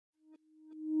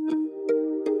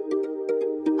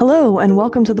Hello, and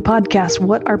welcome to the podcast,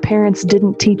 What Our Parents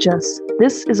Didn't Teach Us.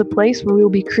 This is a place where we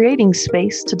will be creating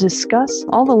space to discuss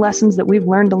all the lessons that we've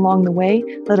learned along the way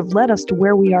that have led us to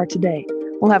where we are today.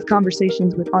 We'll have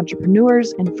conversations with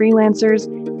entrepreneurs and freelancers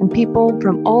and people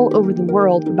from all over the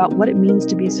world about what it means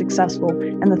to be successful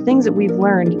and the things that we've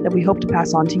learned that we hope to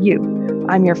pass on to you.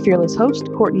 I'm your fearless host,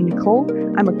 Courtney Nicole.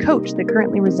 I'm a coach that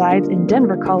currently resides in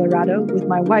Denver, Colorado with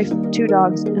my wife, 2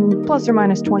 dogs, and plus or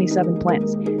minus 27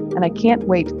 plants. And I can't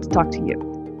wait to talk to you.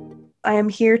 I am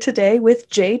here today with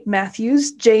Jade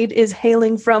Matthews. Jade is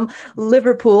hailing from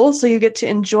Liverpool, so you get to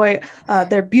enjoy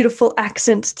their beautiful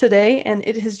accent today. And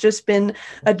it has just been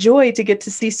a joy to get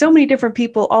to see so many different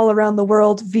people all around the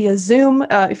world via Zoom.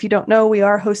 If you don't know, we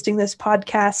are hosting this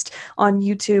podcast on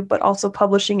YouTube, but also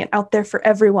publishing it out there for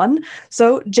everyone.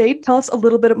 So Jade, tell us a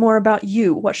little bit more about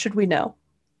you. What should we know?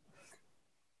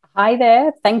 Hi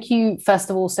there. Thank you, first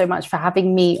of all, so much for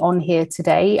having me on here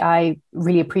today. I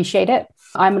really appreciate it.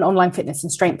 I'm an online fitness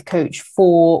and strength coach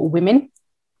for women,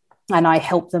 and I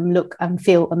help them look and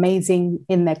feel amazing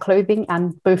in their clothing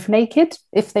and both naked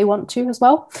if they want to as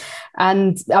well.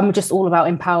 And I'm just all about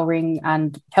empowering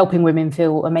and helping women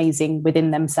feel amazing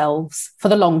within themselves for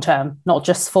the long term, not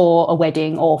just for a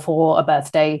wedding or for a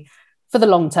birthday, for the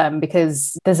long term,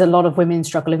 because there's a lot of women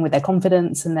struggling with their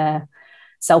confidence and their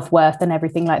self-worth and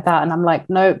everything like that. And I'm like,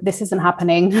 no, this isn't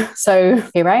happening. So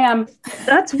here I am.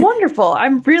 That's wonderful.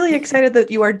 I'm really excited that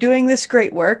you are doing this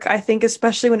great work. I think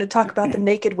especially when you talk about the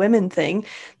naked women thing,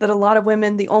 that a lot of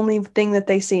women, the only thing that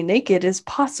they see naked is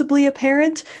possibly a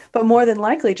parent, but more than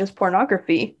likely just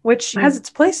pornography, which has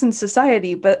its place in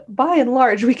society. But by and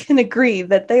large, we can agree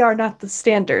that they are not the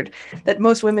standard, that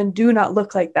most women do not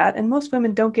look like that. And most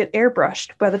women don't get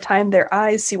airbrushed by the time their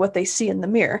eyes see what they see in the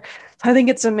mirror. I think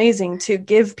it's amazing to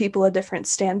give people a different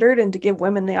standard and to give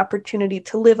women the opportunity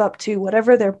to live up to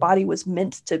whatever their body was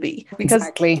meant to be. Because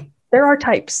there are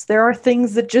types. There are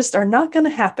things that just are not going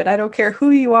to happen. I don't care who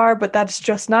you are, but that's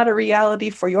just not a reality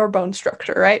for your bone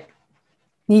structure, right?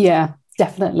 Yeah,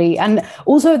 definitely. And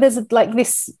also there's like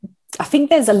this, I think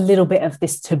there's a little bit of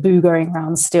this taboo going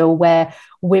around still where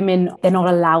women, they're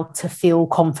not allowed to feel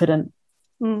confident,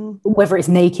 whether it's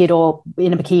naked or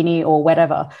in a bikini or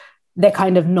whatever. They're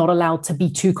kind of not allowed to be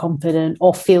too confident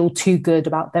or feel too good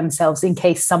about themselves in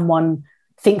case someone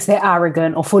thinks they're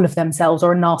arrogant or full of themselves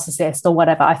or a narcissist or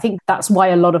whatever. I think that's why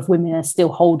a lot of women are still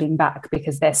holding back,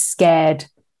 because they're scared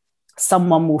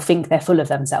someone will think they're full of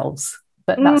themselves,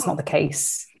 but that's not the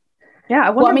case. Yeah.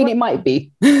 It might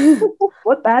be.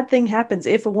 What bad thing happens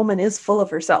if a woman is full of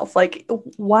herself? Like,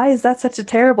 why is that such a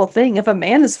terrible thing? If a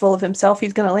man is full of himself,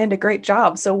 he's going to land a great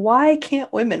job. So why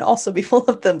can't women also be full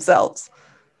of themselves?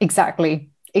 Exactly.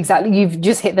 You've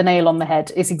just hit the nail on the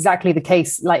head. It's exactly the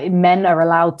case. Like, men are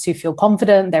allowed to feel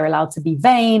confident. They're allowed to be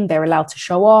vain. They're allowed to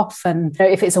show off. And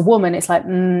if it's a woman, it's like,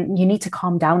 you need to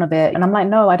calm down a bit. And I'm like,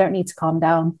 no, I don't need to calm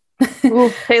down.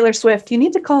 Ooh, Taylor Swift, you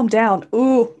need to calm down.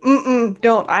 Ooh,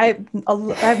 don't.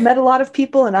 I've met a lot of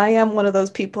people, and I am one of those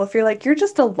people. If you're like, you're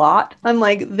just a lot, I'm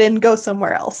like, then go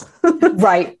somewhere else.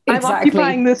 Right. Exactly. I'm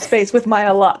occupying this space with my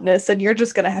allotness, and you're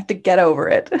just going to have to get over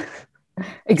it.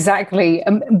 Exactly.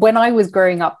 When I was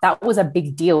growing up, that was a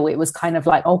big deal. It was kind of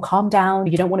like, oh, calm down.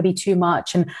 You don't want to be too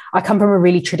much. And I come from a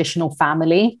really traditional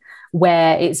family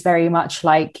where it's very much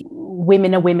like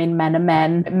women are women, men are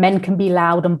men. Men can be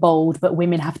loud and bold, but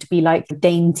women have to be like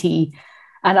dainty.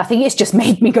 And I think it's just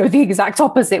made me go the exact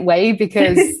opposite way,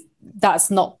 because that's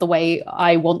not the way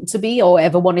I want to be or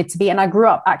ever wanted to be. And I grew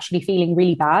up actually feeling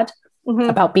really bad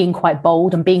about being quite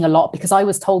bold and being a lot, because I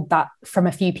was told that from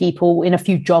a few people in a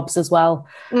few jobs as well.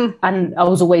 And I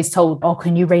was always told, oh,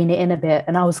 can you rein it in a bit?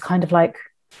 And I was kind of like,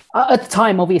 at the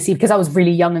time, obviously, because I was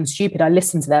really young and stupid, I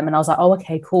listened to them and I was like, oh,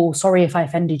 okay, cool. Sorry if I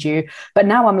offended you. But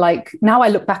now I'm like, now I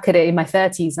look back at it in my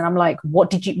 30s and I'm like,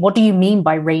 what do you mean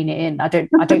by rein it in? I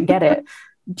don't get it.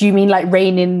 Do you mean like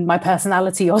rein in my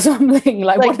personality or something?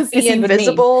 Like what does this even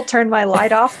invisible mean? Turn my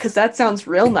light off, because that sounds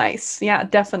real nice. Yeah,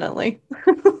 definitely.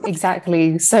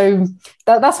 Exactly. So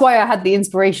that's why I had the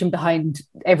inspiration behind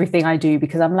everything I do,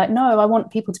 because I'm like, no, I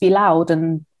want people to be loud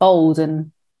and bold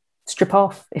and strip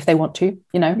off if they want to,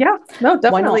 Yeah, no,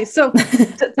 definitely. So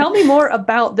tell me more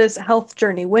about this health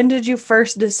journey. When did you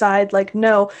first decide, like,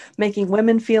 no, making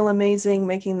women feel amazing,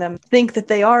 making them think that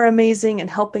they are amazing and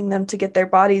helping them to get their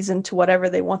bodies into whatever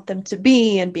they want them to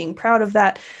be and being proud of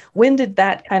that? When did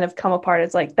that kind of come apart?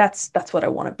 It's like, that's what I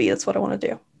want to be. That's what I want to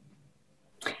do.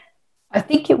 I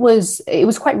think it was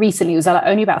quite recently. It was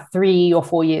only about 3 or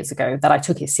 4 years ago that I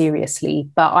took it seriously.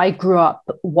 But I grew up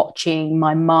watching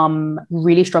my mum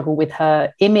really struggle with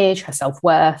her image, her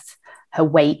self-worth, her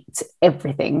weight,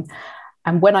 everything.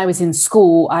 And when I was in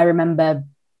school, I remember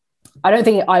I don't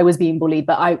think I was being bullied,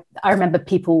 but I remember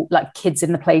people, like kids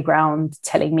in the playground,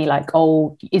 telling me like,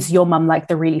 oh, is your mum like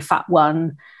the really fat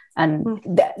one? And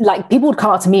like people would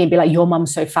come up to me and be like, your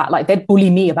mum's so fat. Like they'd bully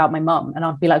me about my mum. And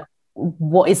I'd be like,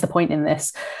 what is the point in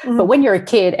this? But when you're a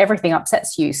kid, everything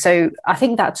upsets you. So I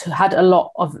think that had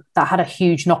a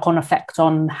huge knock-on effect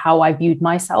on how I viewed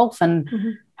myself and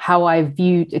how I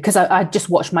viewed, because I just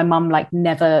watched my mum like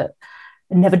never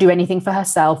do anything for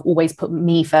herself, always put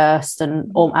me first,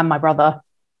 and my brother,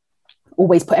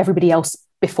 always put everybody else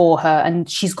before her. And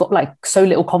she's got like so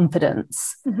little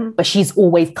confidence, but she's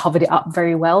always covered it up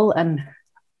very well. And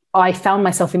I found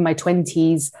myself in my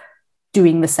 20s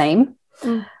doing the same.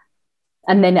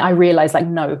 And then I realized like,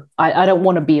 no, I don't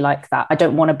want to be like that. I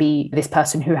don't want to be this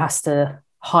person who has to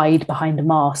hide behind a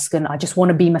mask, and I just want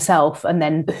to be myself. And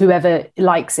then whoever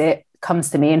likes it comes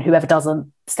to me, and whoever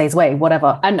doesn't stays away,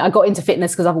 whatever. And I got into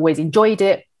fitness because I've always enjoyed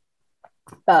it.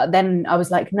 But then I was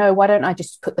like, no, why don't I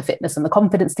just put the fitness and the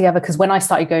confidence together? Because when I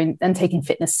started going and taking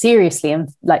fitness seriously and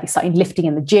like starting lifting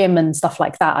in the gym and stuff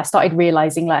like that, I started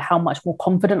realizing like how much more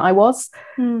confident I was,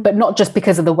 but not just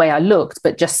because of the way I looked,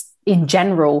 but just in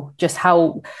general, just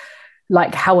how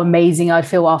amazing I'd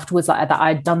feel afterwards, like that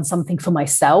I'd done something for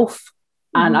myself.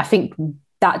 And I think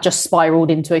that just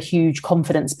spiraled into a huge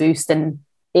confidence boost. And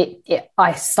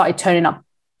I started turning up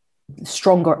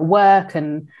stronger at work,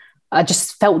 and I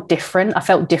just felt different. I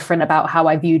felt different about how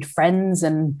I viewed friends,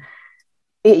 and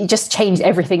it just changed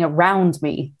everything around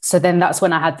me. So then that's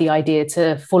when I had the idea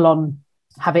to full on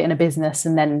have it in a business,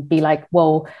 and then be like,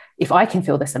 well, if I can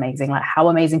feel this amazing, like how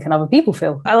amazing can other people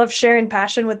feel? I love sharing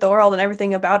passion with the world and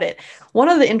everything about it. One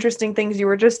of the interesting things you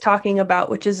were just talking about,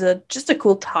 which is just a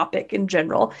cool topic in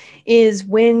general, is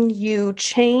when you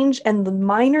change and the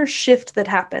minor shift that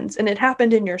happens, and it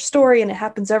happened in your story and it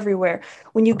happens everywhere.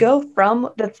 When you go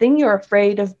from the thing you're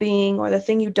afraid of being or the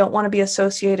thing you don't want to be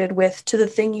associated with to the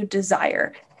thing you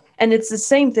desire. And it's the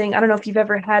same thing. I don't know if you've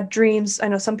ever had dreams. I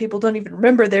know some people don't even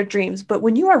remember their dreams, but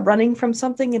when you are running from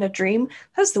something in a dream,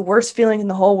 that's the worst feeling in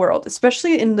the whole world.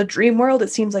 Especially in the dream world,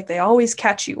 it seems like they always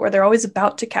catch you, or they're always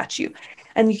about to catch you.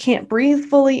 And you can't breathe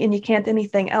fully, and you can't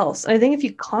anything else. And I think if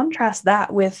you contrast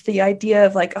that with the idea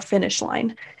of like a finish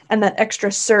line and that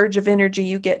extra surge of energy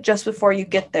you get just before you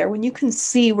get there, when you can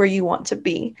see where you want to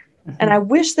be. And I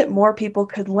wish that more people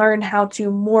could learn how to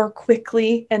more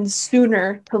quickly and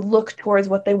sooner to look towards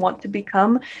what they want to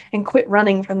become and quit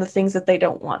running from the things that they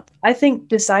don't want. I think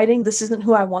deciding this isn't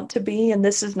who I want to be and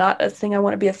this is not a thing I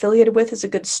want to be affiliated with is a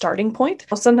good starting point.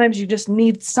 Well, sometimes you just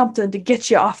need something to get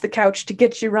you off the couch, to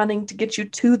get you running, to get you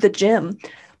to the gym.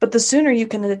 But the sooner you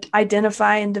can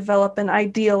identify and develop an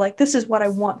ideal, like this is what I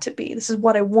want to be, this is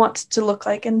what I want to look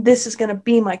like, and this is going to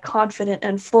be my confident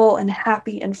and full and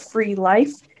happy and free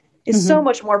life, is so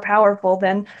much more powerful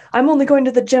than I'm only going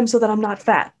to the gym so that I'm not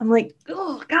fat. I'm like,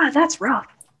 oh God, that's rough.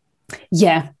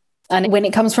 Yeah. And when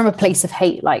it comes from a place of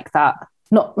hate like that,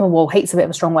 hate's a bit of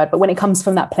a strong word, but when it comes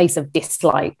from that place of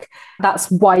dislike,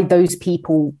 that's why those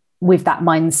people with that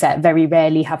mindset very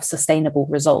rarely have sustainable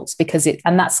results,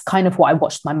 and that's kind of what I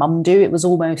watched my mum do. It was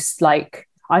almost like,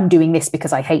 I'm doing this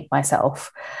because I hate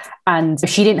myself. And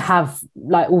she didn't have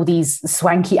like all these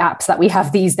swanky apps that we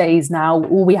have these days now.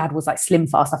 All we had was like Slim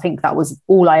Fast. I think that was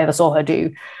all I ever saw her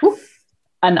do. Ooh.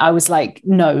 And I was like,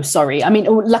 no, sorry. I mean,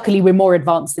 luckily we're more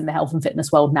advanced in the health and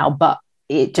fitness world now, but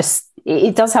it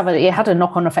had a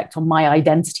knock-on effect on my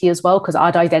identity as well, because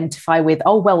I'd identify with,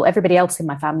 oh, well, everybody else in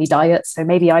my family diets, so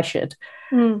maybe I should.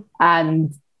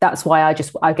 And that's why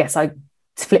I guess I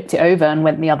flipped it over and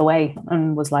went the other way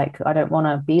and was like, I don't want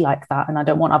to be like that, and I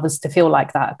don't want others to feel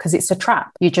like that, because it's a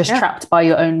trap. You're just trapped by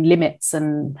your own limits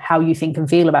and how you think and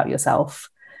feel about yourself.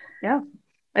 Yeah,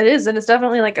 it is. And it's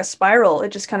definitely like a spiral. It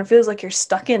just kind of feels like you're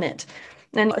stuck in it.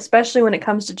 And especially when it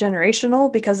comes to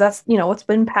generational, because that's, what's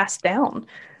been passed down.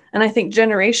 And I think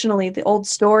generationally, the old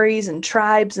stories and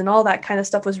tribes and all that kind of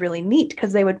stuff was really neat,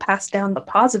 because they would pass down the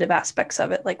positive aspects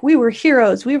of it. Like, we were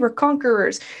heroes, we were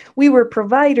conquerors, we were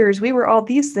providers, we were all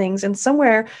these things. And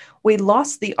somewhere we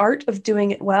lost the art of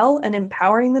doing it well and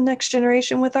empowering the next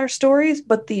generation with our stories,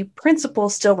 but the principle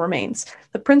still remains.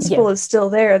 The principle is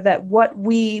still there, that what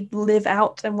we live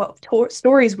out and what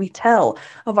stories we tell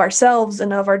of ourselves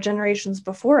and of our generations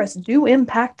before us do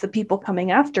impact the people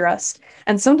coming after us,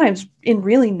 and sometimes in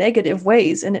really negative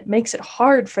ways. And it makes it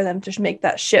hard for them to make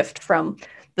that shift from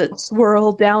the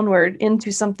swirl downward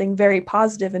into something very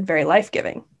positive and very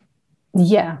life-giving.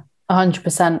 Yeah,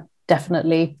 100%,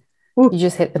 definitely. You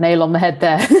just hit the nail on the head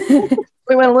there.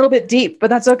 We went a little bit deep, but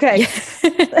that's okay.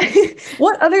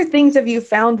 What other things have you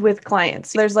found with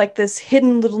clients? There's like this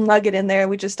hidden little nugget in there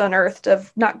we just unearthed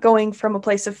of not going from a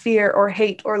place of fear or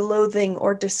hate or loathing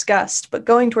or disgust, but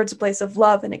going towards a place of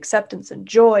love and acceptance and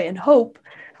joy and hope.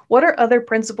 What are other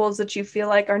principles that you feel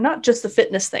like are not just the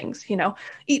fitness things,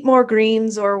 eat more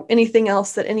greens or anything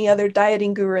else that any other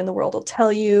dieting guru in the world will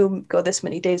tell you, go this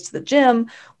many days to the gym?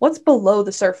 What's below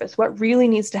the surface? What really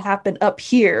needs to happen up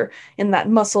here in that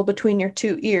muscle between your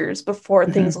two ears before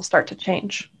things will start to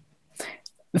change?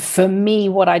 For me,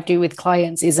 what I do with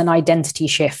clients is an identity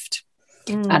shift.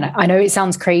 And I know it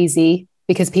sounds crazy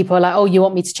because people are like, oh, you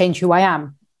want me to change who I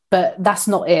am? But that's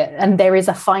not it. And there is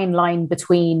a fine line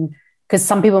between, because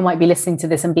some people might be listening to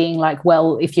this and being like,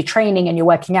 well, if you're training and you're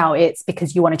working out, it's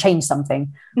because you want to change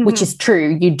something, which is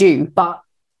true, you do. But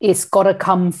it's got to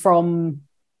come from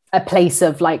a place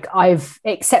of like, I've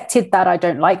accepted that I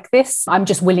don't like this. I'm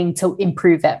just willing to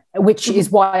improve it, which is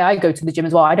why I go to the gym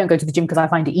as well. I don't go to the gym because I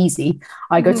find it easy.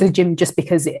 I go to the gym just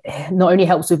because it not only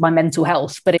helps with my mental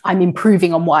health, but I'm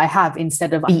improving on what I have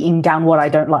instead of beating down what I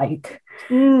don't like.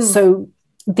 So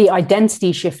the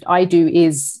identity shift I do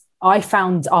is, I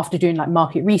found after doing like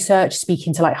market research,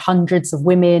 speaking to like hundreds of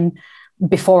women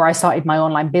before I started my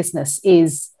online business,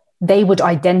 is they would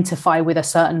identify with a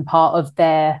certain part of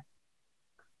their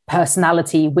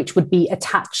personality, which would be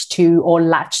attached to or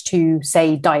latched to,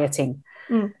 say, dieting.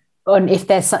 And if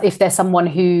there's someone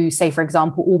who, say, for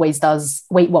example, always does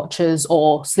Weight Watchers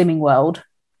or Slimming World,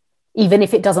 even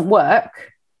if it doesn't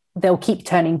work, they'll keep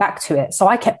turning back to it. So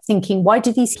I kept thinking, why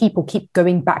do these people keep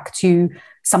going back to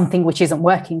something which isn't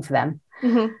working for them?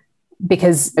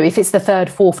 Because if it's the third,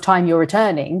 fourth time you're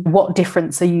returning, what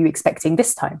difference are you expecting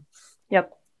this time?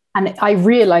 Yep. And I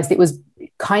realized it was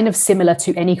kind of similar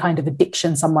to any kind of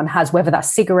addiction someone has, whether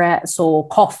that's cigarettes or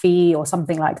coffee or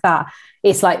something like that.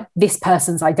 It's like this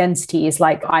person's identity is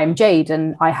like, I'm Jade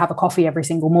and I have a coffee every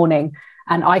single morning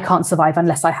and I can't survive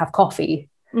unless I have coffee.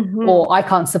 Or I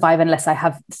can't survive unless I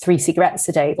have 3 cigarettes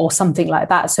a day or something like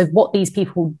that. So what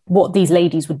these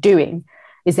ladies were doing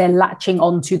is they're latching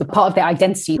onto the part of their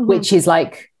identity, which is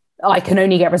like, I can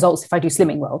only get results if I do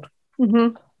Slimming World.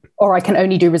 Or I can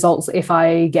only do results if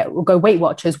I go Weight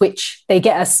Watchers, which they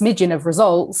get a smidgen of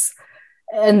results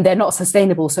and they're not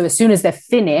sustainable. So as soon as they're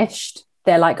finished,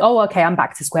 they're like, oh, okay, I'm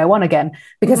back to square one again,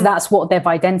 because that's what they've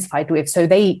identified with. So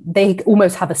they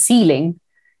almost have a ceiling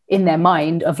in their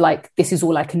mind of like, this is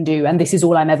all I can do and this is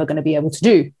all I'm ever going to be able to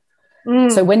do.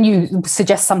 So when you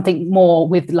suggest something more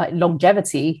with like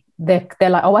longevity, they're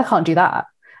like, oh, I can't do that.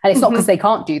 And it's not because they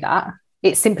can't do that.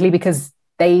 It's simply because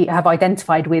they have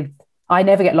identified with, I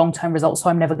never get long-term results, so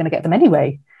I'm never going to get them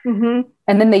anyway. And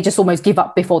then they just almost give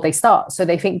up before they start. So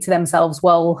they think to themselves,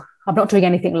 well, I'm not doing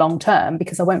anything long-term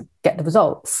because I won't get the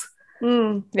results.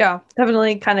 Yeah,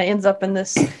 definitely kind of ends up in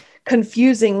this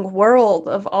confusing world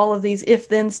of all of these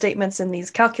if-then statements and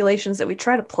these calculations that we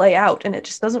try to play out, and it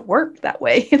just doesn't work that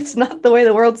way. It's not the way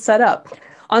the world's set up.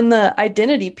 On the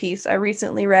identity piece, I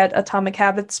recently read Atomic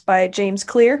Habits by James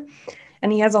Clear,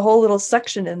 and he has a whole little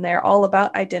section in there all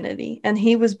about identity. And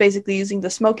he was basically using the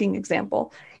smoking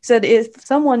example. He said, if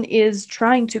someone is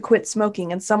trying to quit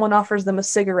smoking and someone offers them a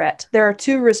cigarette, there are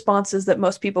 2 responses that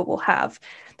most people will have.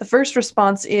 The first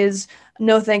response is,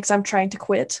 no, thanks, I'm trying to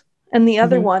quit. And the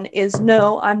other one is,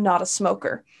 no, I'm not a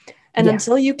smoker. And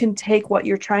until you can take what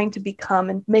you're trying to become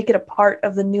and make it a part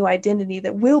of the new identity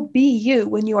that will be you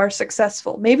when you are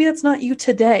successful, maybe that's not you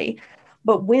today,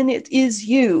 but when it is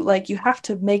you, like, you have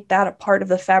to make that a part of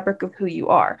the fabric of who you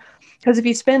are. Because if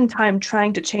you spend time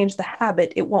trying to change the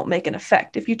habit, it won't make an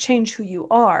effect. If you change who you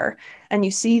are and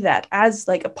you see that as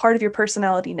like a part of your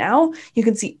personality now, you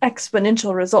can see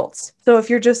exponential results. So if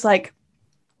you're just like,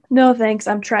 no, thanks,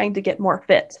 I'm trying to get more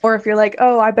fit. Or if you're like,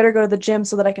 oh, I better go to the gym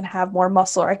so that I can have more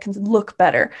muscle or I can look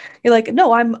better. You're like,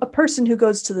 no, I'm a person who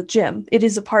goes to the gym. It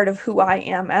is a part of who I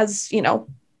am as,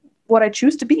 what I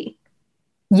choose to be.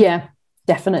 Yeah,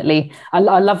 definitely. I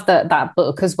love that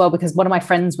book as well, because one of my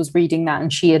friends was reading that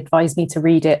and she advised me to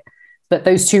read it. But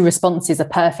those 2 responses are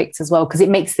perfect as well, because it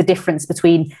makes the difference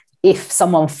between if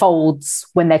someone folds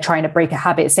when they're trying to break a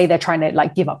habit, say they're trying to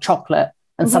like give up chocolate,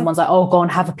 and someone's like, oh, go on,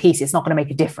 have a piece. It's not going to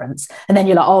make a difference. And then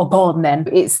you're like, oh, go on then.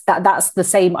 It's that's the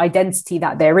same identity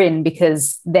that they're in,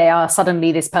 because they are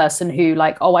suddenly this person who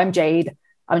like, oh, I'm Jade.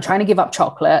 I'm trying to give up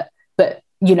chocolate, but,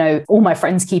 all my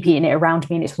friends keep eating it around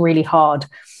me and it's really hard.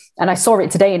 And I saw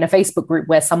it today in a Facebook group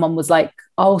where someone was like,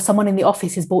 oh, someone in the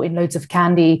office has bought in loads of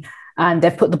candy and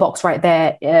they've put the box right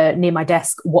there near my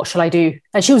desk. What shall I do?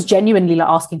 And she was genuinely like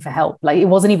asking for help. Like, it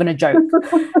wasn't even a joke.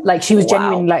 Like, she was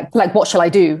genuinely like, what shall I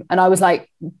do? And I was like,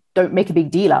 don't make a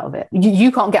big deal out of it.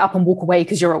 You can't get up and walk away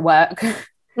because you're at work.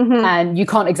 And you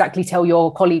can't exactly tell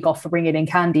your colleague off for bringing in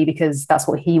candy because that's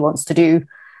what he wants to do.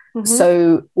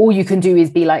 So all you can do is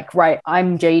be like, right,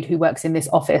 I'm Jade who works in this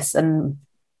office and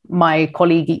my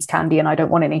colleague eats candy and I don't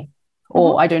want any,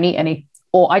 or I don't eat any,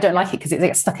 or I don't like it because it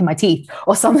gets stuck in my teeth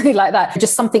or something like that.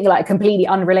 Just something like completely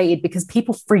unrelated, because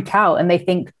people freak out and they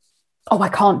think, oh, I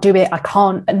can't do it. I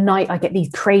can't. At night, I get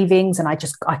these cravings and I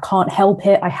can't help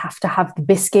it. I have to have the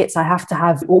biscuits. I have to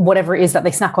have whatever it is that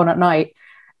they snack on at night.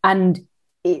 And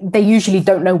they usually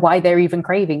don't know why they're even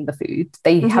craving the food.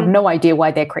 They have no idea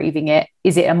why they're craving it.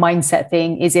 Is it a mindset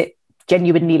thing? Is it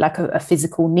genuinely like a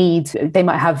physical need? They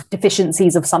might have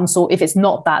deficiencies of some sort. If it's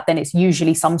not that, then it's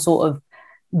usually some sort of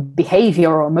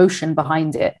behavior or emotion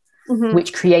behind it,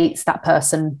 which creates that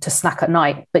person to snack at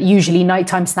night. But usually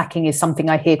nighttime snacking is something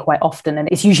I hear quite often. And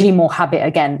it's usually more habit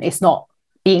again. It's not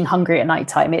being hungry at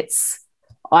nighttime. It's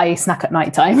I snack at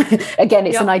nighttime. Again,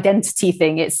 it's an identity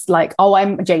thing. It's like, oh,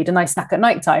 I'm Jade and I snack at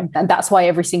nighttime. And that's why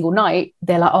every single night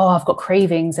they're like, oh, I've got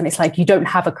cravings. And it's like, you don't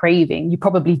have a craving. You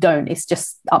probably don't. It's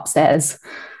just upstairs.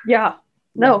 Yeah,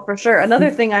 no, for sure. Another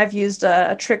thing I've used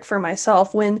a trick for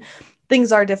myself when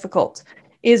things are difficult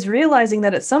is realizing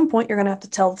that at some point you're going to have to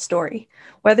tell the story,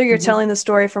 whether you're telling the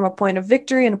story from a point of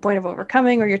victory and a point of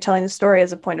overcoming, or you're telling the story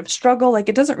as a point of struggle. Like,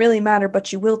 it doesn't really matter,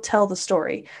 but you will tell the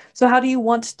story. So how do you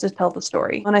want to tell the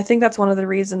story? And I think that's one of the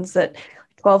reasons that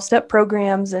 12-step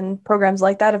programs and programs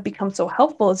like that have become so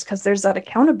helpful, is because there's that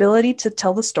accountability to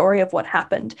tell the story of what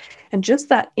happened. And just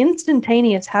that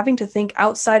instantaneous having to think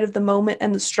outside of the moment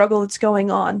and the struggle that's going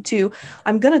on to,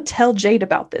 I'm going to tell Jade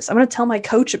about this. I'm going to tell my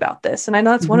coach about this. And I know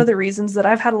that's one of the reasons that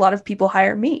I've had a lot of people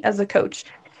hire me as a coach,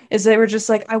 is they were just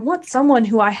like, I want someone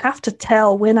who I have to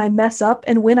tell when I mess up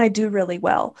and when I do really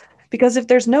well. Because if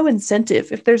there's no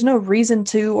incentive, if there's no reason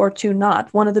to or to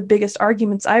not, one of the biggest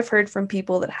arguments I've heard from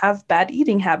people that have bad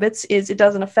eating habits is it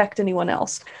doesn't affect anyone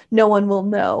else. No one will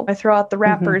know. I throw out the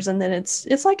wrappers and then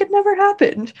it's like it never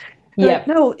happened. Like,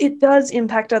 no, it does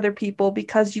impact other people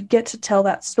because you get to tell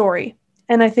that story.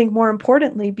 And I think more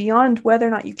importantly, beyond whether or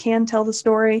not you can tell the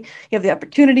story, you have the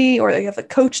opportunity or you have the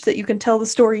coach that you can tell the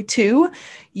story to,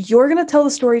 you're going to tell the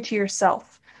story to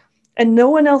yourself. And no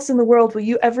one else in the world will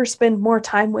you ever spend more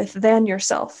time with than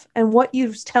yourself. And what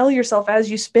you tell yourself as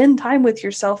you spend time with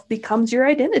yourself becomes your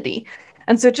identity.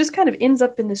 And so it just kind of ends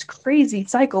up in this crazy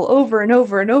cycle over and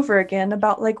over and over again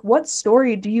about, like, what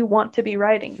story do you want to be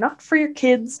writing? Not for your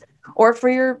kids or for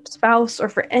your spouse or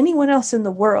for anyone else in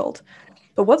the world.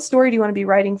 But what story do you want to be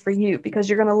writing for you? Because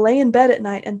you're going to lay in bed at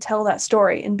night and tell that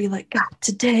story and be like, God,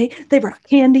 today they brought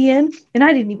candy in and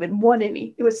I didn't even want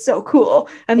any. It was so cool.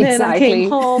 And then I came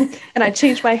home and I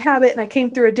changed my habit and I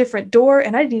came through a different door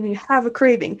and I didn't even have a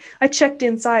craving. I checked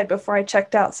inside before I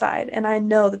checked outside. And I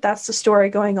know that that's the story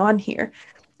going on here.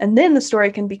 And then the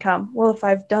story can become, well, if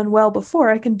I've done well before,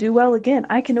 I can do well again.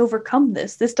 I can overcome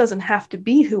this. This doesn't have to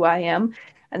be who I am.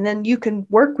 And then you can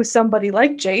work with somebody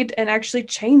like Jade and actually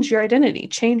change your identity,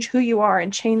 change who you are,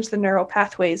 and change the neural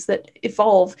pathways that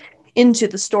evolve into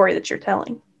the story that you're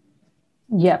telling.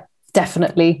 Yeah,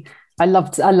 definitely. I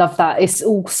love that. It's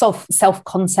all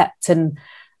self-concept, and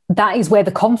that is where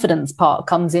the confidence part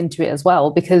comes into it as well.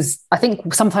 Because I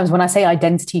think sometimes when I say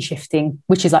identity shifting,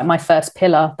 which is like my first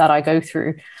pillar that I go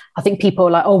through, I think people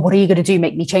are like, oh, what are you going to do?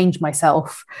 Make me change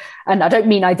myself? And I don't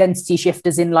mean identity shift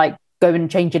as in like, go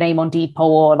and change your name on Depot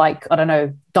or like, I don't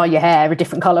know, dye your hair a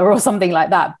different color or something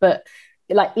like that. But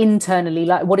like internally,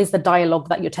 like what is the dialogue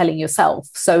that you're telling yourself?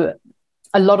 So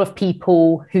a lot of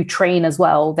people who train as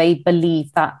well, they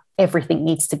believe that everything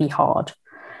needs to be hard.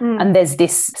 And there's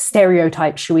this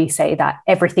stereotype, should we say, that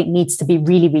everything needs to be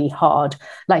really, really hard.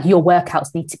 Like your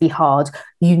workouts need to be hard.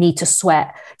 You need to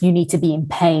sweat. You need to be in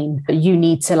pain. You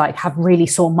need to like have really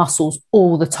sore muscles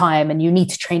all the time. And you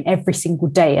need to train every single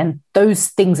day. And those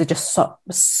things are just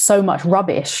so much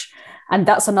rubbish. And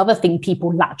that's another thing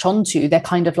people latch onto. They're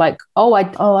kind of like,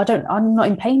 I'm not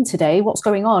in pain today. What's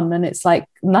going on? And it's like,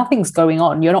 nothing's going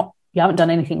on. You haven't done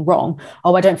anything wrong.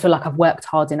 Oh, I don't feel like I've worked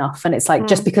hard enough. And it's like,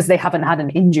 just because they haven't had an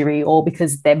injury or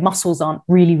because their muscles aren't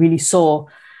really, really sore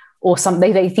or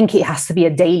something, they think it has to be a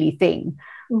daily thing.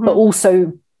 But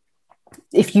also,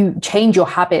 if you change your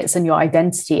habits and your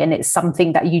identity and it's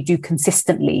something that you do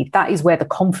consistently, that is where the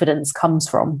confidence comes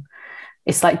from.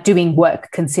 It's like doing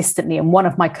work consistently. And one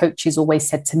of my coaches always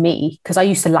said to me, because I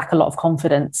used to lack a lot of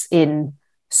confidence in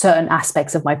certain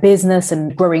aspects of my business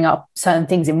and growing up, certain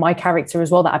things in my character as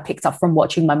well that I picked up from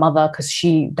watching my mother, because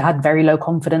she had very low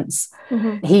confidence.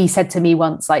 He said to me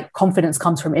once, like, confidence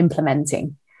comes from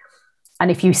implementing. And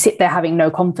if you sit there having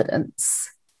no confidence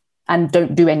and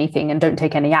don't do anything and don't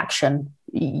take any action,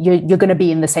 you're going to be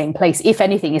in the same place. If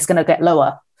anything, it's going to get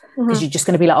lower. because you're just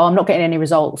going to be like, oh, I'm not getting any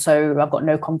results, so I've got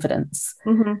no confidence.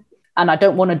 And I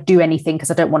don't want to do anything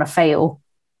because I don't want to fail.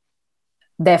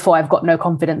 Therefore, I've got no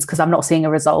confidence because I'm not seeing a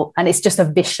result. And it's just a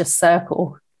vicious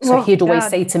circle. So he'd always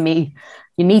say to me,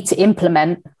 you need to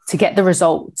implement to get the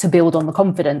result, to build on the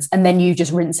confidence, and then you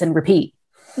just rinse and repeat.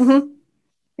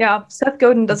 Yeah, Seth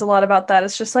Godin does a lot about that.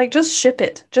 It's just like, just ship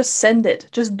it, just send it,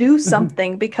 just do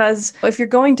something, because if you're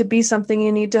going to be something,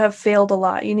 you need to have failed a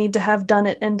lot. You need to have done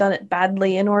it and done it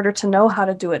badly in order to know how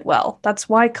to do it well. That's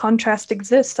why contrast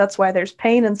exists. That's why there's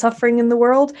pain and suffering in the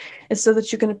world, is so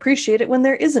that you can appreciate it when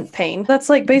there isn't pain. That's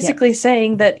like basically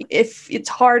saying that if it's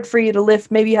hard for you to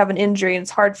lift, maybe you have an injury and it's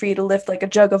hard for you to lift like a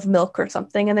jug of milk or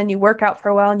something, and then you work out for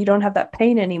a while and you don't have that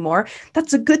pain anymore.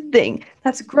 That's a good thing.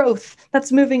 That's growth.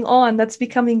 That's moving on. That's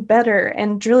becoming better.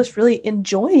 And just really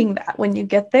enjoying that when you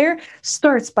get there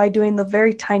starts by doing the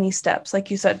very tiny steps. Like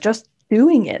you said, just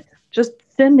doing it, just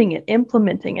sending it,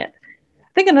 implementing it.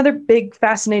 I think another big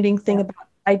fascinating thing about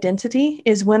identity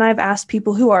is when I've asked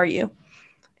people, who are you?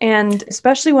 And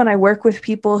especially when I work with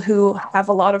people who have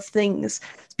a lot of things,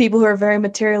 people who are very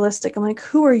materialistic, I'm like,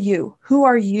 who are you? Who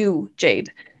are you,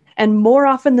 Jade? And more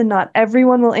often than not,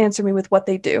 everyone will answer me with what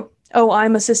they do. Oh,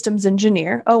 I'm a systems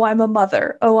engineer. Oh, I'm a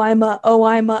mother. Oh, I'm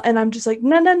a, and I'm just like,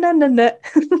 no.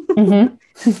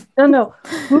 No.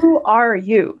 Who are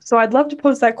you? So I'd love to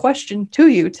pose that question to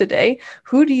you today.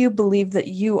 Who do you believe that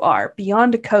you are?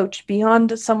 Beyond a coach,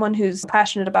 beyond someone who's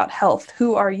passionate about health,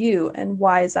 who are you and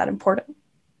why is that important?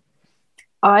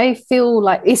 I feel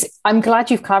like I'm glad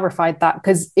you've clarified that,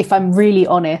 because if I'm really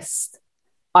honest,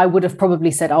 I would have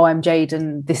probably said, oh, I'm Jade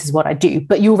and this is what I do.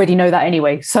 But you already know that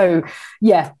anyway. So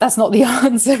yeah, that's not the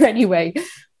answer anyway.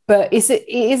 But it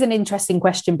is an interesting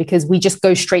question, because we just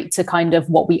go straight to kind of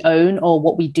what we own or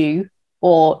what we do,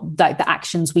 or like the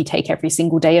actions we take every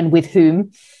single day and with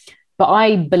whom. But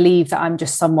I believe that I'm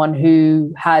just someone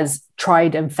who has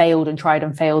tried and failed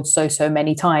so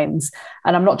many times.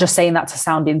 And I'm not just saying that to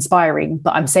sound inspiring,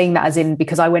 but I'm saying that as in,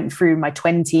 because I went through my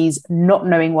 20s not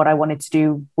knowing what I wanted to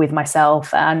do with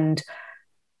myself. And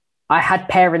I had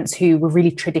parents who were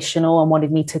really traditional and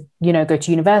wanted me to, go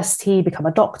to university, become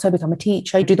a doctor, become a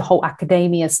teacher, do the whole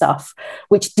academia stuff,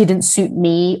 which didn't suit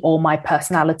me or my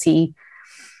personality.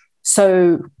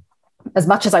 So as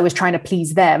much as I was trying to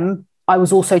please them, I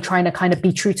was also trying to kind of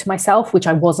be true to myself, which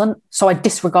I wasn't. So I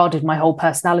disregarded my whole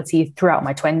personality throughout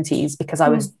my 20s because I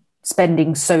was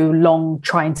spending so long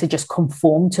trying to just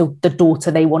conform to the daughter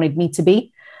they wanted me to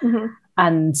be.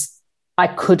 And I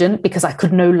couldn't, because I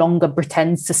could no longer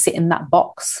pretend to sit in that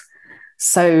box.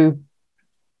 So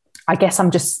I guess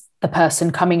I'm just the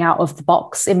person coming out of the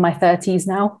box in my 30s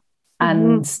now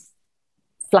and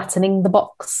flattening the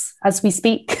box as we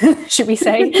speak, should we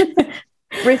say?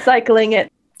 Recycling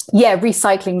it. Yeah,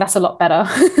 recycling. That's a lot better.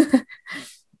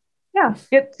 Yeah,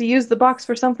 get to use the box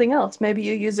for something else. Maybe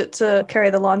you use it to carry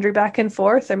the laundry back and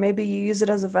forth, or maybe you use it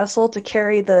as a vessel to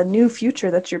carry the new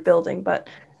future that you're building. But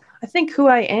I think who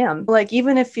I am, like,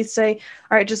 even if you say,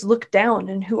 all right, just look down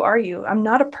and who are you? I'm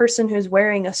not a person who's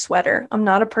wearing a sweater. I'm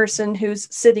not a person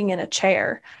who's sitting in a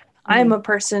chair. I'm a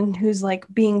person who's like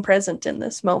being present in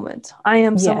this moment. I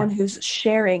am someone who's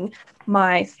sharing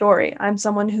my story. I'm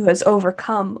someone who has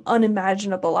overcome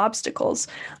unimaginable obstacles.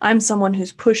 I'm someone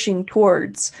who's pushing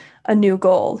towards a new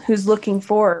goal, who's looking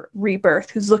for rebirth,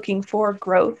 who's looking for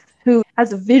growth, who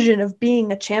has a vision of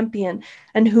being a champion,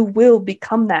 and who will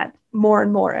become that more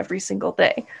and more every single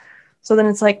day. So then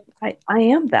it's like, I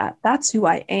am that. That's who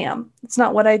I am. It's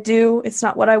not what I do. It's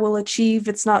not what I will achieve.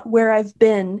 It's not where I've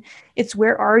been. It's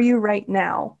where are you right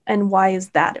now? And why is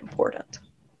that important?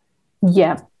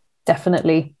 Yeah,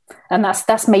 definitely. And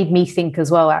that's made me think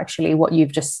as well, actually, what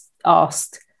you've just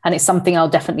asked. And it's something I'll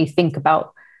definitely think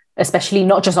about, especially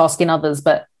not just asking others,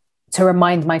 but to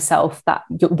remind myself that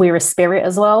we're a spirit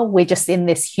as well. We're just in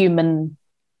this human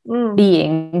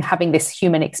being, having this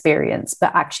human experience,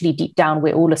 but actually deep down,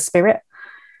 we're all a spirit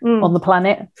on the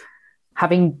planet,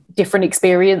 having different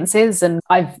experiences. And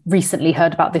I've recently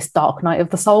heard about this dark night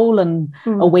of the soul and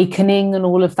awakening and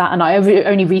all of that. And I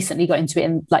only recently got into it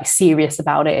and like serious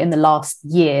about it in the last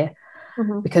year.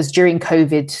 Because during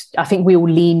COVID, I think we all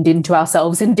leaned into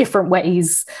ourselves in different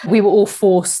ways. We were all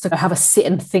forced to have a sit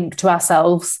and think to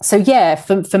ourselves. So yeah,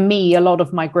 for me, a lot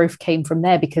of my growth came from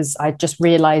there, because I just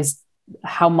realized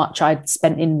how much I'd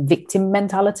spent in victim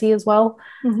mentality as well,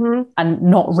 and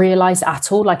not realized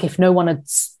at all. Like, if no one had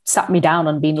sat me down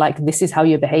and been like, this is how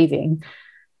you're behaving,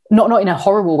 not in a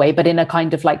horrible way, but in a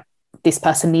kind of like, this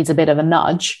person needs a bit of a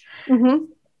nudge. And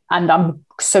I'm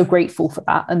so grateful for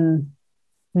that. And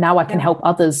now I can help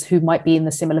others who might be in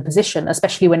the similar position,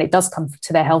 especially when it does come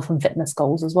to their health and fitness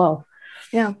goals as well.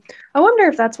 Yeah. I wonder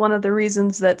if that's one of the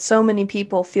reasons that so many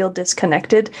people feel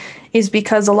disconnected, is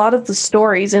because a lot of the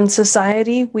stories in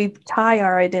society, we tie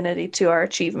our identity to our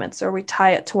achievements, or we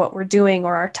tie it to what we're doing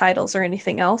or our titles or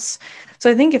anything else. So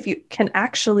I think if you can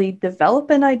actually develop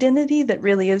an identity that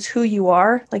really is who you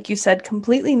are, like you said,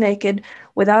 completely naked,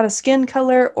 without a skin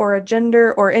color or a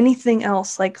gender or anything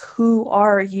else, like who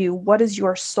are you? What is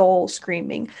your soul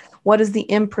screaming? What is the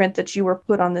imprint that you were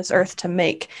put on this earth to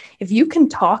make? If you can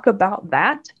talk about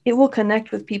that, it will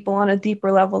connect with people on a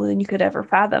deeper level than you could ever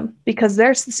fathom, because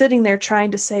they're sitting there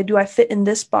trying to say, do I fit in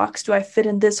this box? Do I fit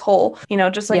in this hole? You know,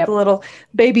 just like the little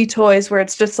baby toys where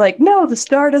it's just like, no, the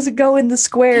star doesn't go in the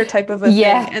square type of a thing.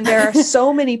 And there are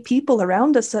so many people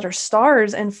around us that are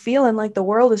stars and feeling like the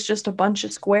world is just a bunch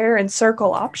of square and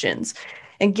circle options,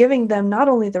 and giving them not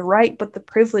only the right, but the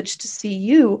privilege to see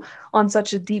you on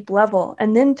such a deep level,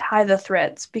 and then tie the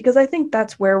threads. Because I think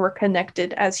that's where we're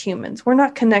connected as humans. We're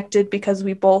not connected because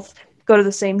we both go to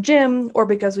the same gym or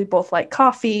because we both like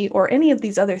coffee or any of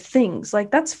these other things. Like,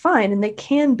 that's fine. And they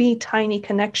can be tiny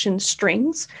connection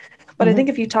strings. But I think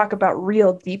if you talk about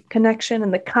real deep connection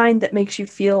and the kind that makes you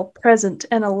feel present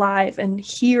and alive and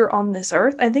here on this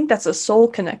earth, I think that's a soul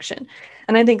connection.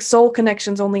 And I think soul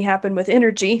connections only happen with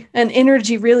energy, and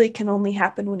energy really can only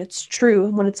happen when it's true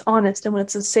and when it's honest and when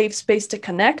it's a safe space to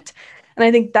connect. And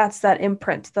I think that's that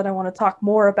imprint that I want to talk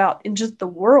more about in just the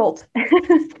world.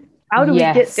 How do we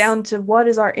get down to what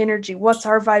is our energy, what's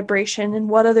our vibration, and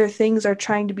what other things are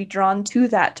trying to be drawn to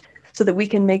that, so that we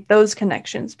can make those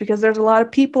connections? Because there's a lot of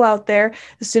people out there,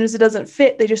 as soon as it doesn't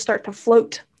fit, they just start to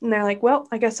float. And they're like, well,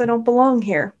 I guess I don't belong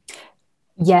here.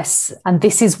 Yes. And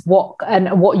this is what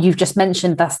you've just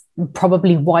mentioned, that's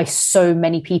probably why so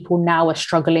many people now are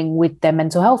struggling with their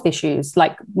mental health issues,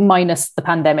 like minus the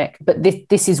pandemic. But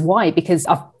this is why, because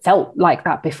I've felt like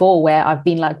that before, where I've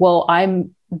been like, well,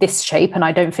 I'm this shape and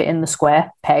I don't fit in the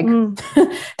square peg.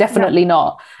 Definitely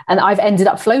not. And I've ended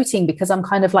up floating because I'm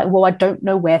kind of like, well, I don't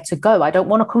know where to go. I don't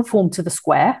want to conform to the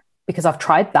square because I've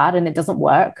tried that and it doesn't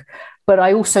work. But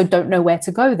I also don't know where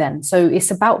to go then. So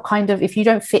it's about kind of, if you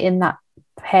don't fit in that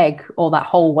peg or that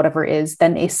hole, whatever it is,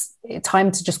 then it's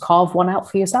time to just carve one out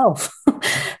for yourself.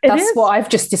 That's what I've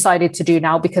just decided to do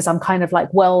now, because I'm kind of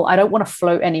like, well, I don't want to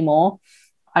float anymore.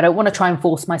 I don't want to try and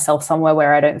force myself somewhere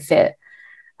where I don't fit.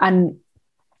 And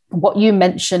what you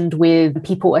mentioned with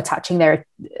people attaching their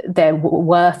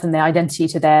worth and their identity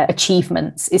to their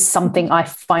achievements is something I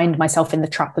find myself in the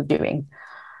trap of doing.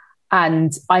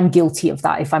 And I'm guilty of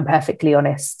that, if I'm perfectly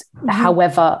honest.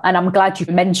 However, and I'm glad you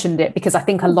mentioned it, because I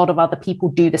think a lot of other people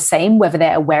do the same, whether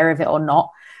they're aware of it or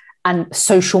not. And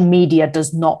social media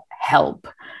does not help,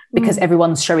 because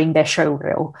everyone's showing their show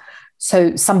reel.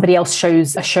 So somebody else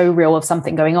shows a show reel of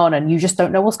something going on and you just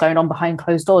don't know what's going on behind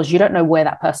closed doors. You don't know where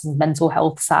that person's mental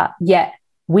health's at. Yet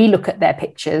we look at their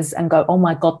pictures and go, oh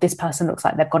my God, this person looks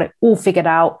like they've got it all figured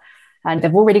out. And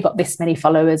they've already got this many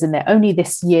followers and they're only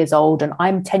this years old, and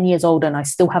I'm 10 years old and I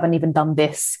still haven't even done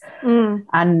this.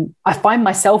 And I find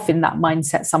myself in that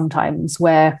mindset sometimes,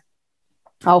 where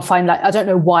I'll find, like, I don't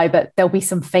know why, but there'll be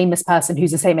some famous person who's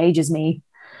the same age as me.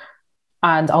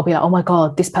 And I'll be like, oh my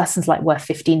God, this person's like worth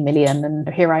 15 million. And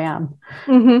here I am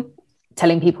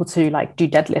telling people to like do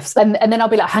deadlifts. And then I'll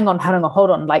be like, hang on, hold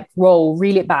on, like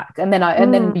reel it back. And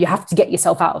then you have to get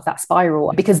yourself out of that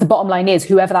spiral, because the bottom line is,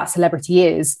 whoever that celebrity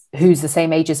is, who's the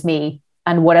same age as me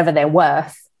and whatever they're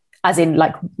worth, as in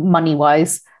like money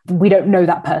wise, we don't know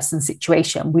that person's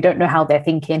situation. We don't know how they're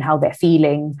thinking, how they're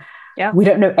feeling. We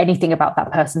don't know anything about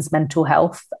that person's mental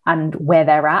health and where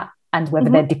they're at, and whether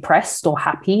they're depressed or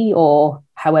happy or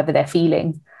however they're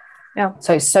feeling.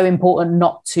 So it's so important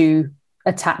not to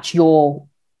attach your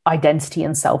identity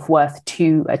and self-worth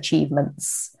to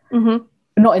achievements.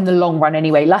 Not in the long run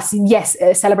anyway. Yes,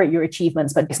 celebrate your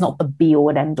achievements, but it's not the be all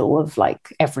and end all of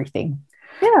like everything.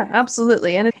 Yeah,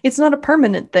 absolutely. And it's not a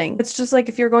permanent thing. It's just like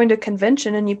if you're going to a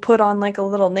convention and you put on like a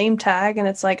little name tag and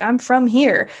it's like, I'm from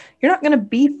here. You're not going to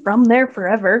be from there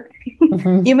forever.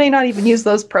 You may not even use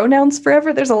those pronouns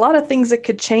forever. There's a lot of things that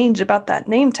could change about that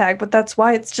name tag, but that's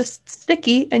why it's just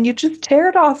sticky and you just tear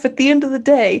it off at the end of the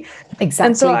day. Exactly.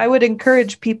 And so I would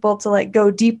encourage people to like go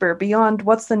deeper beyond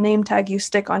what's the name tag you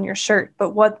stick on your shirt,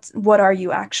 but what are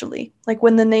you actually? Like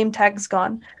when the name tag's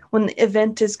gone, when the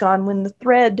event is gone, when the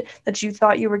thread that you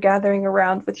thought you were gathering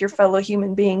around with your fellow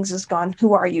human beings is gone,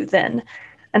 who are you then?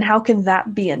 And how can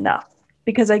that be enough?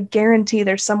 Because I guarantee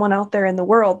there's someone out there in the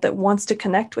world that wants to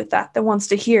connect with that wants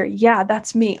to hear, yeah,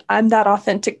 that's me. I'm that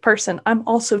authentic person. I'm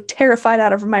also terrified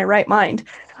out of my right mind.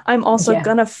 I'm also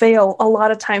gonna fail a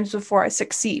lot of times before I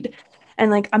succeed.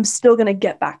 And like, I'm still gonna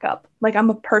get back up. Like, I'm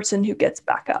a person who gets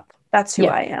back up. That's who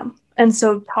I am. And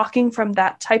so talking from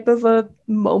that type of a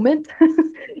moment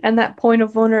and that point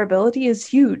of vulnerability is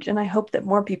huge. And I hope that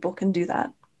more people can do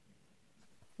that.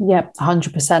 Yeah,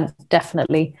 100%,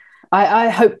 definitely. I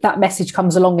hope that message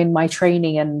comes along in my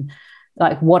training and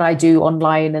like what I do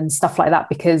online and stuff like that,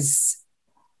 because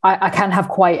I can have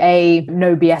quite a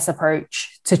no BS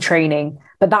approach to training,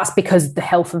 but that's because the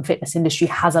health and fitness industry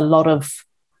has a lot of,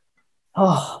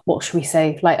 what should we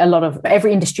say? Like a lot of,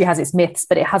 every industry has its myths,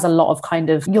 but it has a lot of kind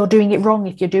of, you're doing it wrong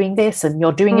if you're doing this, and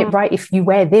you're doing it right if you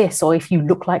wear this, or if you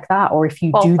look like that, or if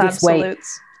you do this way.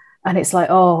 And it's like,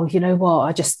 oh, you know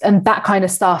what? And that kind of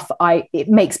stuff, it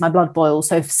makes my blood boil.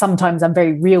 So sometimes I'm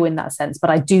very real in that sense, but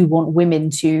I do want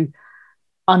women to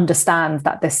understand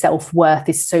that their self-worth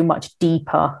is so much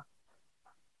deeper,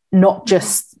 not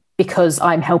just because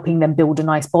I'm helping them build a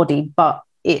nice body, but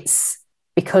it's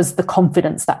because the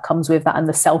confidence that comes with that and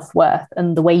the self-worth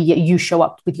and the way you show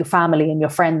up with your family and your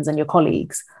friends and your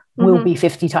colleagues will be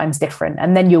 50 times different.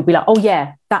 And then you'll be like, oh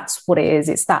yeah, that's what it is.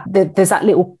 It's that there's that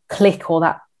little click or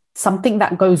that something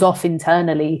that goes off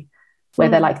internally where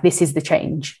they're like, this is the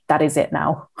change. That is it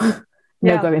now.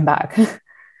 No going back.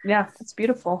 Yeah, it's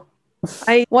beautiful.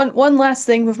 One last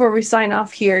thing before we sign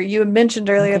off here. You had mentioned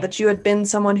earlier that you had been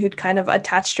someone who'd kind of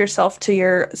attached yourself to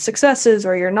your successes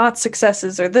or your not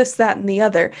successes or this, that, and the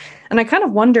other. And I kind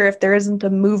of wonder if there isn't a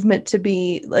movement to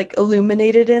be like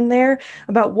illuminated in there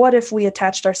about what if we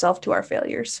attached ourselves to our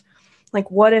failures? Like,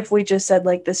 what if we just said,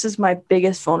 like, this is my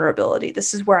biggest vulnerability.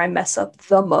 This is where I mess up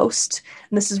the most.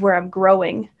 And this is where I'm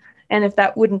growing. And if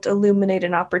that wouldn't illuminate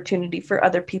an opportunity for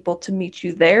other people to meet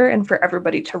you there and for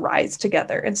everybody to rise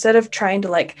together, instead of trying to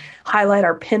like highlight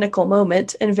our pinnacle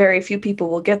moment and very few people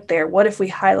will get there. What if we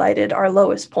highlighted our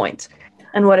lowest point?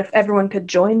 And what if everyone could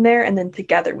join there and then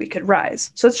together we could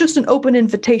rise? So it's just an open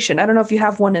invitation. I don't know if you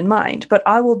have one in mind, but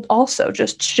I will also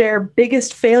just share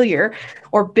biggest failure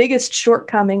or biggest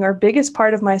shortcoming or biggest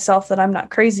part of myself that I'm not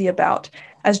crazy about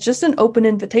as just an open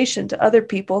invitation to other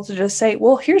people to just say,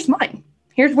 well, here's mine.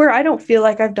 Here's where I don't feel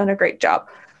like I've done a great job.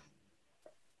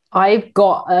 I've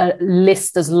got a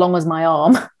list as long as my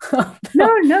arm.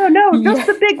 No. Just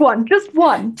the big one. Just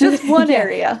one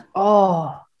area.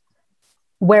 Oh,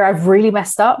 where I've really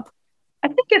messed up. I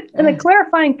think and a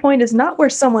clarifying point is not where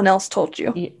someone else told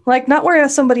you. Yeah. Like not where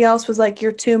somebody else was like,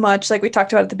 you're too much. Like we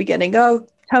talked about at the beginning,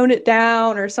 tone it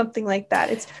down or something like that.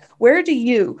 It's where do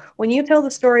you, when you tell the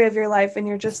story of your life and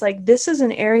you're just like, this is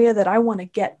an area that I want to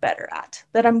get better at,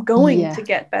 that I'm going to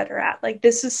get better at. Like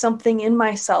this is something in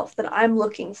myself that I'm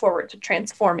looking forward to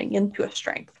transforming into a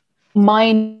strength.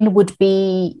 Mine would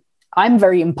be, I'm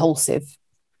very impulsive.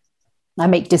 I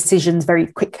make decisions very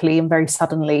quickly and very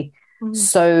suddenly.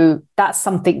 So that's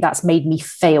something that's made me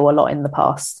fail a lot in the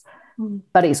past.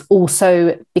 But it's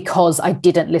also because I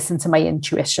didn't listen to my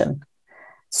intuition.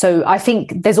 So I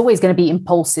think there's always going to be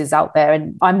impulses out there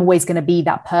and I'm always going to be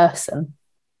that person.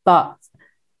 But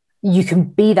you can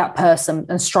be that person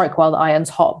and strike while the iron's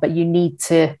hot, but you need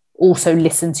to also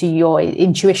listen to your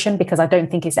intuition because I don't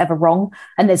think it's ever wrong.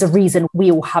 And there's a reason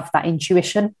we all have that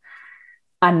intuition.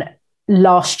 And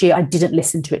last year, I didn't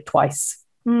listen to it twice.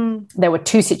 There were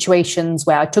 2 situations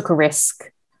where I took a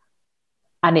risk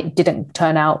and it didn't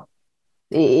turn out.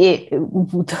 It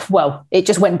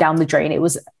just went down the drain. It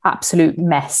was absolute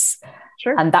mess.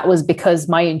 Sure. And that was because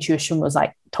my intuition was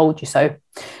like, told you so.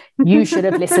 You should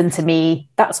have listened to me.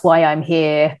 That's why I'm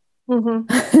here.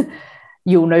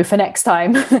 You'll know for next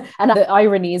time. And the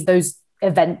irony is those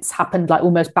events happened like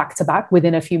almost back to back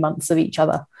within a few months of each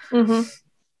other.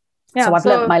 Yeah, so I've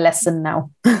learned my lesson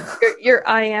now. your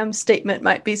I am statement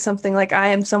might be something like, I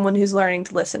am someone who's learning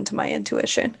to listen to my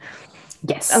intuition.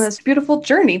 Yes. And it's a beautiful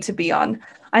journey to be on.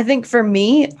 I think for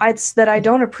me, it's that I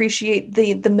don't appreciate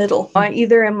the middle. I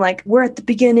either am like, we're at the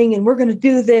beginning and we're going to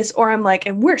do this, or I'm like,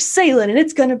 and we're sailing and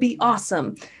it's going to be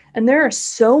awesome. And there are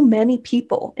so many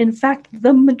people. In fact,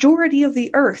 the majority of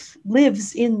the earth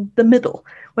lives in the middle,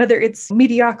 whether it's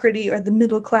mediocrity or the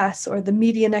middle class or the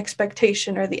median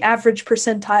expectation or the average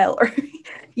percentile or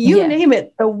you name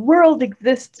it. The world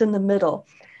exists in the middle.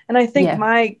 And I think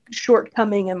my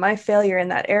shortcoming and my failure in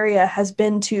that area has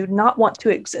been to not want to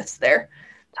exist there,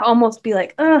 to almost be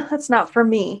like, that's not for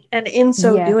me. And in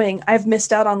so doing, I've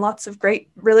missed out on lots of great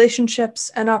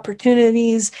relationships and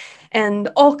opportunities and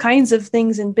all kinds of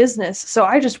things in business. So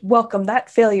I just welcome that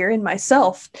failure in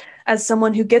myself as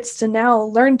someone who gets to now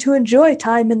learn to enjoy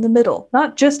time in the middle,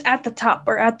 not just at the top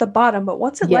or at the bottom, but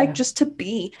what's it like just to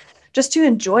be, just to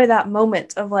enjoy that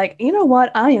moment of like, you know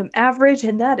what, I am average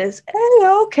and that is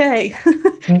okay.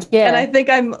 And I think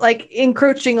I'm like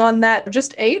encroaching on that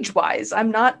just age-wise.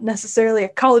 I'm not necessarily a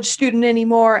college student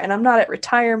anymore and I'm not at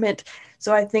retirement.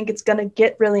 So I think it's going to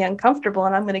get really uncomfortable,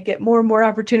 and I'm going to get more and more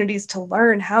opportunities to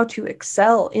learn how to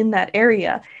excel in that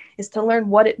area, is to learn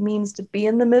what it means to be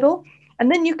in the middle.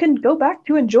 And then you can go back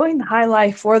to enjoying the high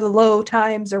life or the low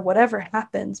times or whatever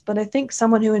happens. But I think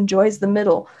someone who enjoys the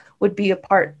middle would be a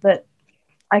part that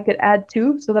I could add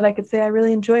to, so that I could say I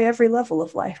really enjoy every level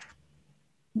of life.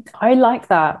 I like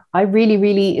that. I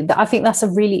I think that's a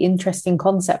really interesting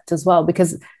concept as well,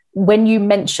 because when you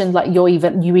mentioned like you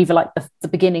either like the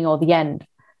beginning or the end,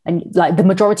 and like the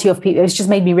majority of people, it's just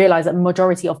made me realize that the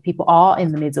majority of people are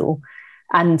in the middle,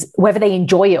 and whether they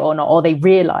enjoy it or not, or they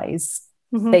realize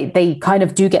they kind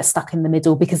of do get stuck in the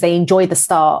middle because they enjoy the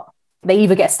start. They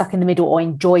either get stuck in the middle or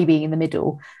enjoy being in the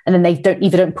middle, and then they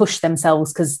don't push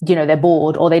themselves because they're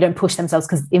bored, or they don't push themselves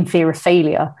because in fear of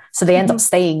failure, so they end up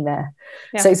staying there.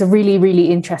 So it's a really,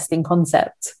 really interesting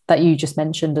concept that you just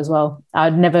mentioned as well.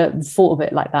 I'd never thought of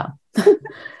it like that.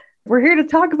 We're here to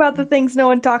talk about the things no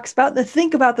one talks about, to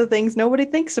think about the things nobody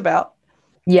thinks about.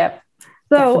 Yep.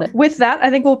 So Definitely. with that, I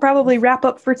think we'll probably wrap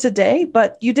up for today,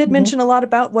 but you did mention a lot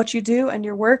about what you do and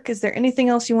your work. Is there anything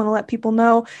else you want to let people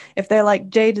know? If they're like,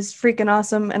 Jade is freaking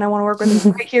awesome and I want to work with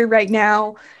them right here, right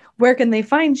now, where can they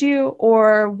find you?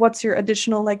 Or what's your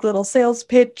additional like little sales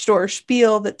pitch or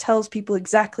spiel that tells people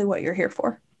exactly what you're here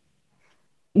for?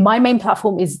 My main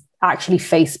platform is actually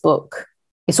Facebook.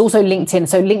 It's also LinkedIn.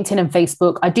 So LinkedIn and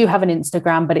Facebook. I do have an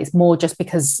Instagram, but it's more just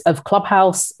because of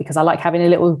Clubhouse, because I like having a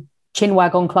little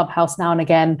chinwag on Clubhouse now and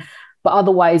again. But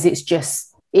otherwise, it's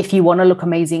just, if you want to look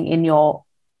amazing in your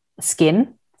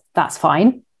skin, that's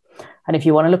fine. And if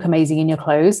you want to look amazing in your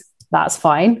clothes, that's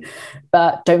fine.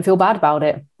 But don't feel bad about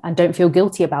it, and don't feel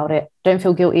guilty about it. Don't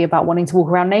feel guilty about wanting to walk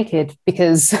around naked,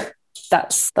 because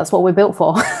that's what we're built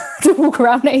for, to walk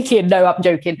around naked. No, I'm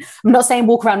joking. I'm not saying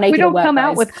walk around naked. We don't come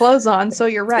out with clothes on, so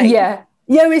you're right. Yeah,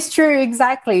 it's true,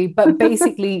 exactly. But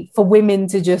basically, for women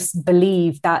to just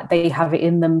believe that they have it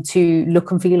in them to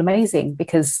look and feel amazing,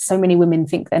 because so many women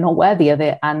think they're not worthy of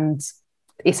it, and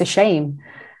it's a shame,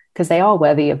 because they are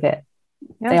worthy of it.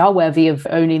 Yeah. They are worthy of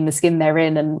owning the skin they're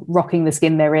in and rocking the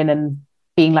skin they're in, and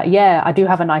being like, yeah, I do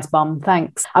have a nice bum,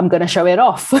 thanks. I'm going to show it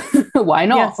off. Why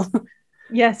not?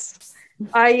 Yes.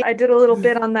 I did a little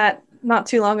bit on that not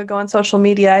too long ago on social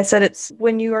media. I said it's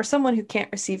when you are someone who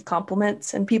can't receive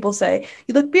compliments and people say,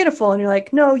 you look beautiful, and you're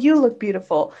like, no, you look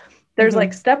beautiful. There's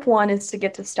like step one is to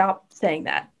get to stop saying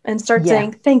that and start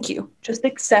saying, thank you. Just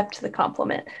accept the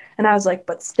compliment. And I was like,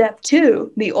 but step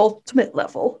two, the ultimate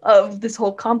level of this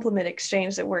whole compliment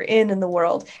exchange that we're in the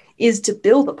world, is to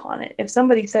build upon it. If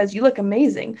somebody says, you look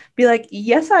amazing, be like,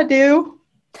 yes, I do.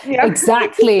 Yeah.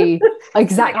 Exactly.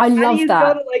 I love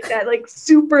that. Go to like that like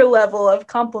super level of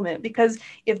compliment, because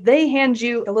if they hand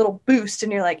you a little boost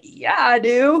and you're like, yeah, I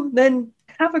do, then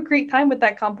have a great time with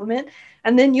that compliment,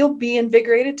 and then you'll be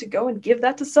invigorated to go and give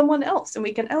that to someone else, and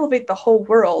we can elevate the whole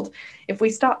world if we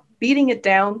stop beating it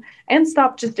down and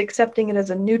stop just accepting it as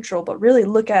a neutral, but really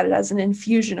look at it as an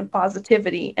infusion of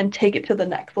positivity and take it to the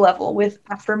next level with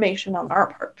affirmation on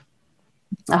our part.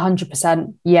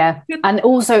 100%. Yeah. And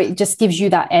also it just gives you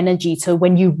that energy to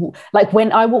when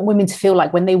I want women to feel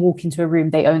like when they walk into a room,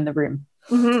 they own the room.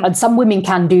 And some women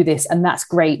can do this, and that's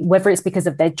great, whether it's because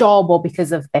of their job or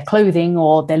because of their clothing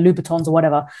or their Louboutins or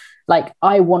whatever. Like,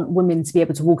 I want women to be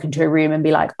able to walk into a room and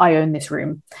be like, I own this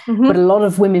room. But a lot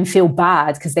of women feel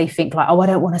bad because they think like, oh, I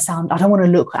don't want to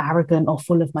look arrogant or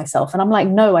full of myself. And I'm like,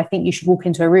 no, I think you should walk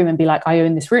into a room and be like, I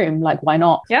own this room. Like, why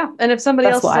not? Yeah. And if somebody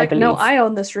else is like, no, I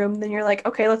own this room, then you're like,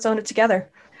 okay, let's own it together.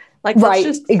 Like, let's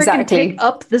just freaking take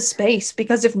up the space,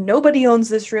 because if nobody owns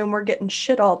this room, we're getting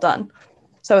shit all done.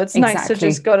 So it's nice to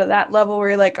just go to that level where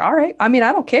you're like, all right, I mean,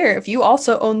 I don't care. If you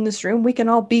also own this room, we can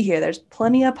all be here. There's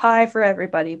plenty of pie for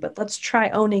everybody, but let's try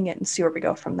owning it and see where we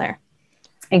go from there.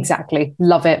 Exactly.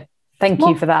 Love it. Thank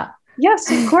you for that. Yes,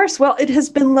 of course. Well, it has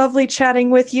been lovely chatting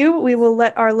with you. We will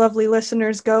let our lovely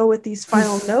listeners go with these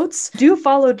final notes. Do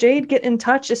follow Jade. Get in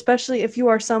touch, especially if you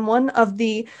are someone of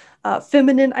the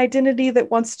feminine identity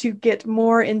that wants to get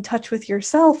more in touch with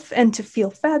yourself and to feel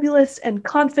fabulous and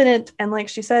confident. And like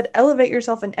she said, elevate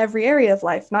yourself in every area of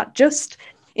life, not just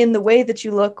in the way that you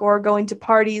look or going to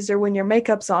parties or when your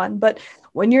makeup's on, but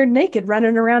when you're naked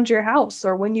running around your house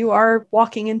or when you are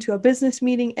walking into a business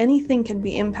meeting. Anything can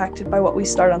be impacted by what we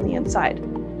start on the inside.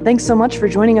 Thanks so much for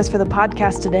joining us for the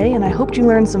podcast today, and I hope you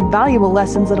learned some valuable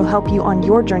lessons that'll help you on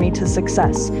your journey to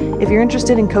success. If you're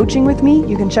interested in coaching with me,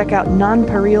 you can check out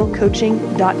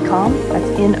nonpareilcoaching.com.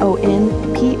 That's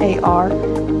NONPAREIL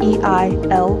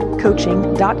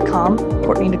coaching.com.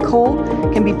 Courtney Nicole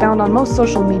can be found on most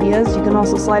social medias. You can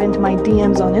also slide into my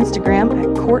DMs on Instagram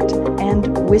at Court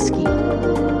and Whiskey.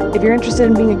 If you're interested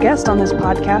in being a guest on this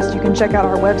podcast, you can check out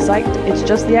our website. It's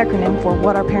just the acronym for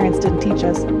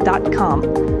whatourparentsdidn'tteachus.com,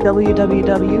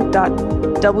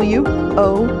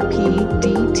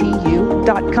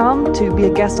 www.wopdtu.com to be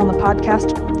a guest on the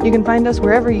podcast. You can find us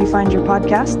wherever you find your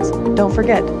podcasts. Don't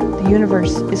forget, the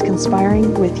universe is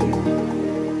conspiring with you.